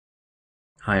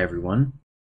Hi everyone,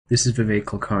 this is Vivek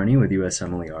Kulkarni with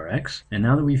USMLE-RX, and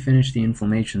now that we've finished the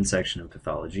inflammation section of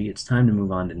pathology, it's time to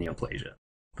move on to neoplasia.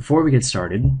 Before we get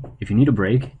started, if you need a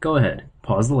break, go ahead,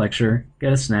 pause the lecture,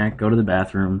 get a snack, go to the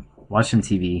bathroom, watch some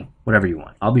TV, whatever you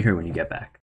want. I'll be here when you get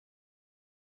back.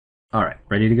 Alright,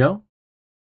 ready to go?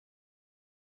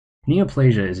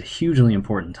 Neoplasia is a hugely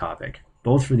important topic,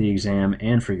 both for the exam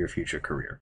and for your future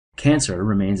career. Cancer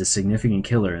remains a significant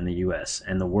killer in the US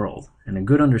and the world, and a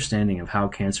good understanding of how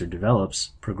cancer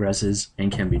develops, progresses,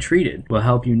 and can be treated will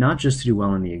help you not just to do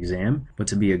well in the exam, but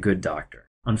to be a good doctor.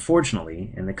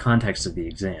 Unfortunately, in the context of the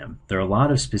exam, there are a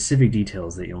lot of specific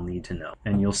details that you'll need to know,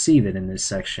 and you'll see that in this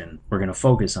section, we're going to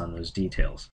focus on those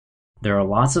details. There are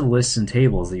lots of lists and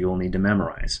tables that you will need to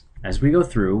memorize. As we go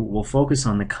through, we'll focus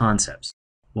on the concepts.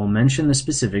 We'll mention the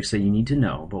specifics that you need to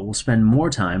know, but we'll spend more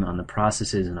time on the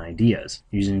processes and ideas,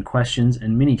 using questions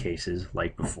and mini cases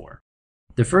like before.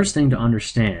 The first thing to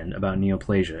understand about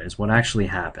neoplasia is what actually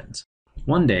happens.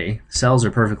 One day, cells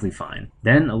are perfectly fine.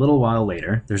 Then, a little while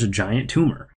later, there's a giant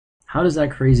tumor. How does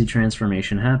that crazy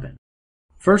transformation happen?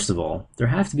 First of all, there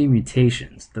have to be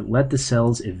mutations that let the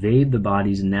cells evade the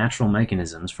body's natural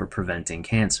mechanisms for preventing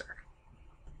cancer.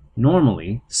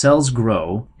 Normally, cells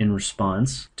grow in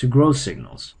response to growth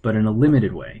signals, but in a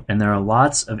limited way, and there are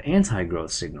lots of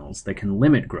anti-growth signals that can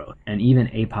limit growth, and even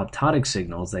apoptotic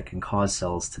signals that can cause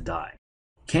cells to die.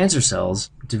 Cancer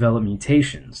cells develop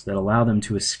mutations that allow them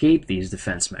to escape these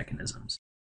defense mechanisms.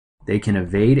 They can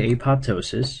evade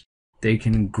apoptosis, they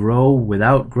can grow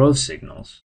without growth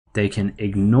signals, they can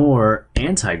ignore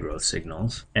anti-growth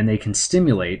signals, and they can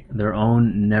stimulate their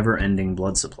own never-ending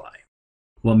blood supply.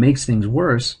 What makes things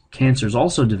worse, cancers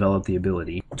also develop the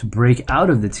ability to break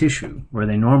out of the tissue where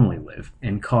they normally live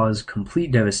and cause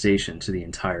complete devastation to the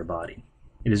entire body.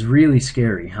 It is really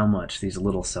scary how much these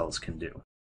little cells can do.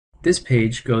 This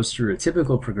page goes through a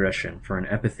typical progression for an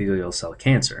epithelial cell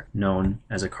cancer, known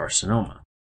as a carcinoma.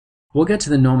 We'll get to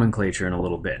the nomenclature in a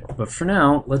little bit, but for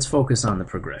now, let's focus on the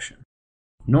progression.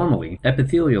 Normally,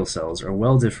 epithelial cells are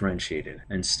well differentiated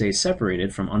and stay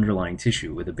separated from underlying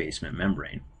tissue with a basement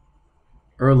membrane.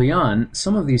 Early on,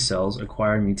 some of these cells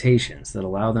acquire mutations that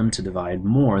allow them to divide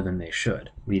more than they should,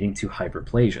 leading to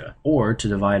hyperplasia, or to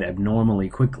divide abnormally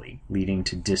quickly, leading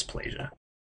to dysplasia.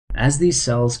 As these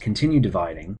cells continue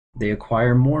dividing, they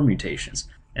acquire more mutations,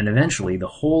 and eventually the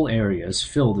whole area is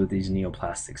filled with these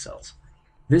neoplastic cells.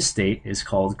 This state is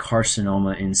called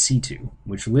carcinoma in situ,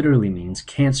 which literally means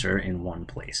cancer in one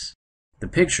place. The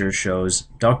picture shows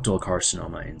ductal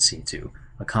carcinoma in situ,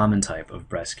 a common type of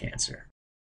breast cancer.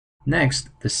 Next,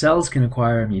 the cells can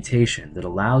acquire a mutation that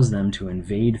allows them to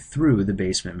invade through the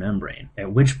basement membrane,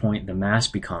 at which point the mass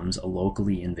becomes a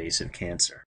locally invasive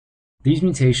cancer. These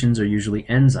mutations are usually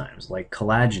enzymes like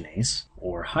collagenase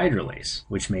or hydrolase,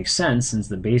 which makes sense since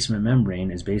the basement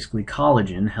membrane is basically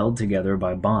collagen held together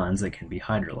by bonds that can be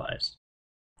hydrolyzed.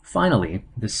 Finally,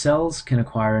 the cells can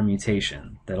acquire a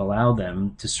mutation that allow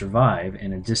them to survive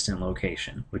in a distant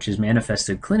location, which is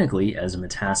manifested clinically as a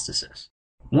metastasis.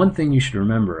 One thing you should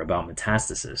remember about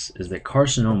metastasis is that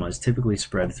carcinomas typically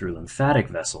spread through lymphatic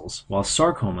vessels, while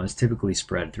sarcomas typically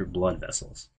spread through blood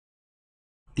vessels.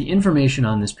 The information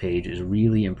on this page is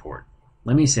really important.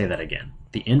 Let me say that again.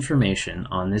 The information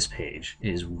on this page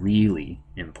is really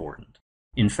important.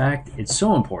 In fact, it's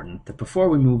so important that before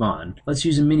we move on, let's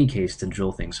use a mini case to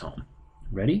drill things home.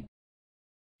 Ready?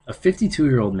 A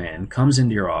 52-year-old man comes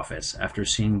into your office after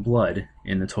seeing blood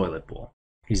in the toilet bowl.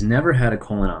 He's never had a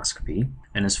colonoscopy,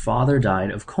 and his father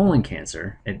died of colon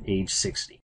cancer at age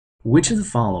 60. Which of the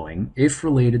following, if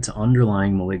related to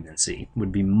underlying malignancy,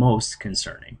 would be most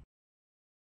concerning?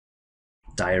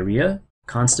 Diarrhea,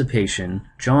 constipation,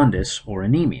 jaundice, or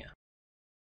anemia?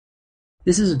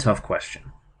 This is a tough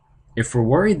question. If we're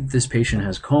worried that this patient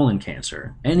has colon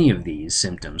cancer, any of these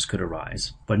symptoms could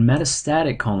arise, but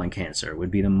metastatic colon cancer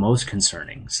would be the most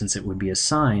concerning since it would be a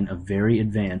sign of very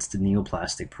advanced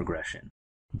neoplastic progression.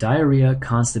 Diarrhea,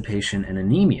 constipation, and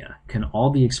anemia can all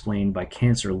be explained by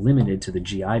cancer limited to the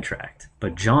GI tract,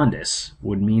 but jaundice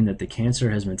would mean that the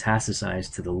cancer has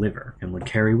metastasized to the liver and would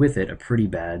carry with it a pretty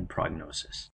bad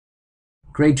prognosis.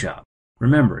 Great job!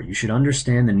 Remember, you should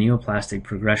understand the neoplastic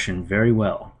progression very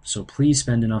well, so please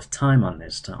spend enough time on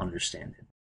this to understand it.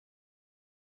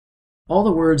 All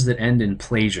the words that end in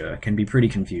plasia can be pretty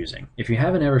confusing. If you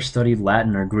haven't ever studied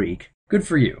Latin or Greek, good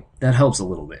for you. That helps a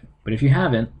little bit. But if you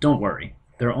haven't, don't worry.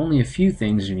 There are only a few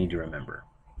things you need to remember.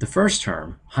 The first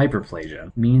term,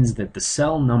 hyperplasia, means that the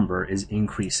cell number is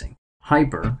increasing.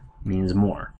 Hyper means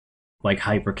more. Like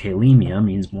hyperkalemia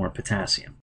means more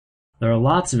potassium. There are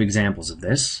lots of examples of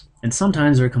this, and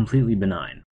sometimes they're completely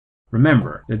benign.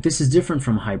 Remember that this is different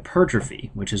from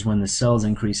hypertrophy, which is when the cells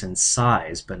increase in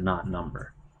size but not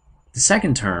number. The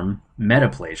second term,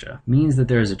 metaplasia, means that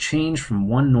there is a change from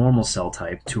one normal cell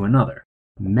type to another.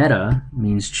 Meta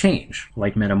means change,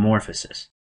 like metamorphosis.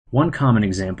 One common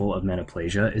example of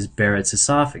metaplasia is Barrett's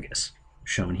esophagus,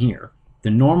 shown here. The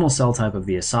normal cell type of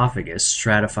the esophagus,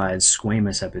 stratified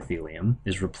squamous epithelium,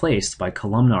 is replaced by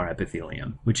columnar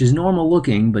epithelium, which is normal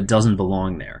looking but doesn't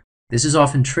belong there. This is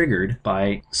often triggered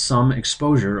by some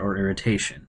exposure or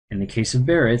irritation. In the case of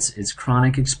Barrett's, it's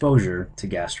chronic exposure to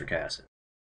gastric acid.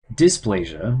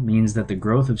 Dysplasia means that the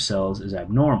growth of cells is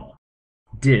abnormal.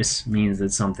 Dys means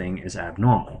that something is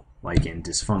abnormal, like in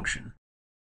dysfunction.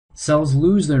 Cells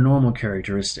lose their normal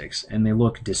characteristics, and they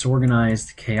look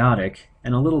disorganized, chaotic,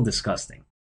 and a little disgusting.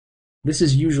 This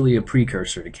is usually a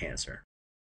precursor to cancer.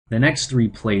 The next three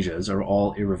plasias are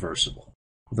all irreversible.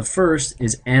 The first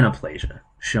is anaplasia,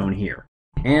 shown here.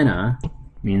 Ana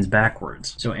means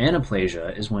backwards, so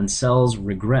anaplasia is when cells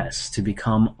regress to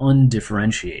become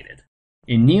undifferentiated.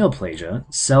 In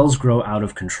neoplasia, cells grow out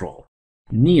of control.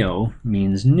 Neo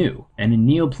means new, and in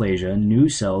neoplasia, new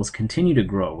cells continue to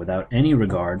grow without any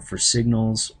regard for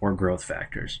signals or growth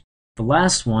factors. The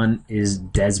last one is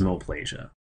desmoplasia.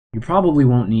 You probably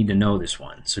won't need to know this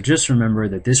one, so just remember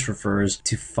that this refers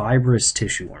to fibrous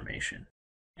tissue formation.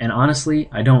 And honestly,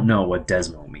 I don't know what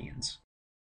desmo means.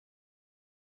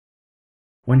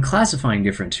 When classifying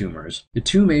different tumors, the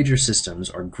two major systems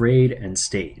are grade and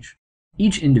stage.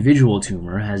 Each individual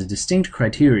tumor has distinct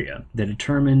criteria that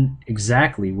determine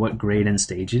exactly what grade and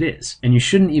stage it is, and you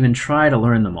shouldn't even try to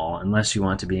learn them all unless you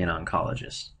want to be an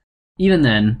oncologist. Even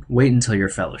then, wait until your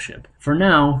fellowship. For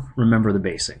now, remember the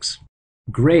basics.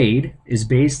 Grade is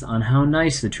based on how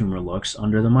nice the tumor looks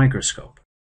under the microscope.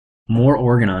 More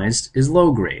organized is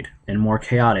low grade, and more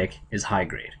chaotic is high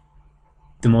grade.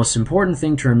 The most important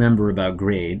thing to remember about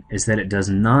grade is that it does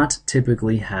not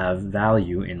typically have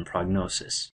value in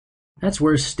prognosis. That's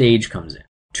where stage comes in.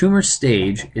 Tumor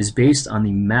stage is based on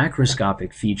the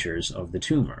macroscopic features of the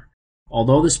tumor.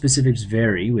 Although the specifics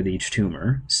vary with each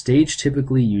tumor, stage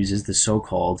typically uses the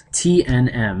so-called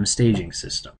TNM staging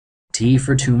system. T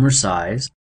for tumor size,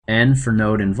 N for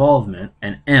node involvement,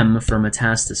 and M for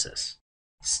metastasis.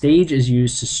 Stage is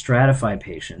used to stratify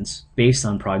patients based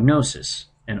on prognosis,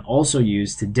 and also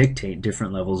used to dictate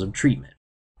different levels of treatment.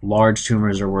 Large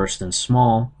tumors are worse than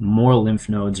small, more lymph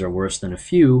nodes are worse than a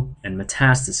few, and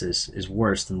metastasis is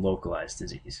worse than localized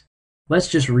disease. Let's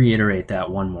just reiterate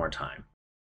that one more time.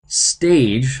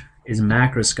 Stage is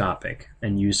macroscopic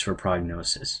and used for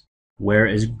prognosis,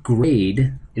 whereas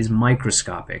grade is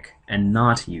microscopic and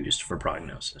not used for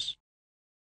prognosis.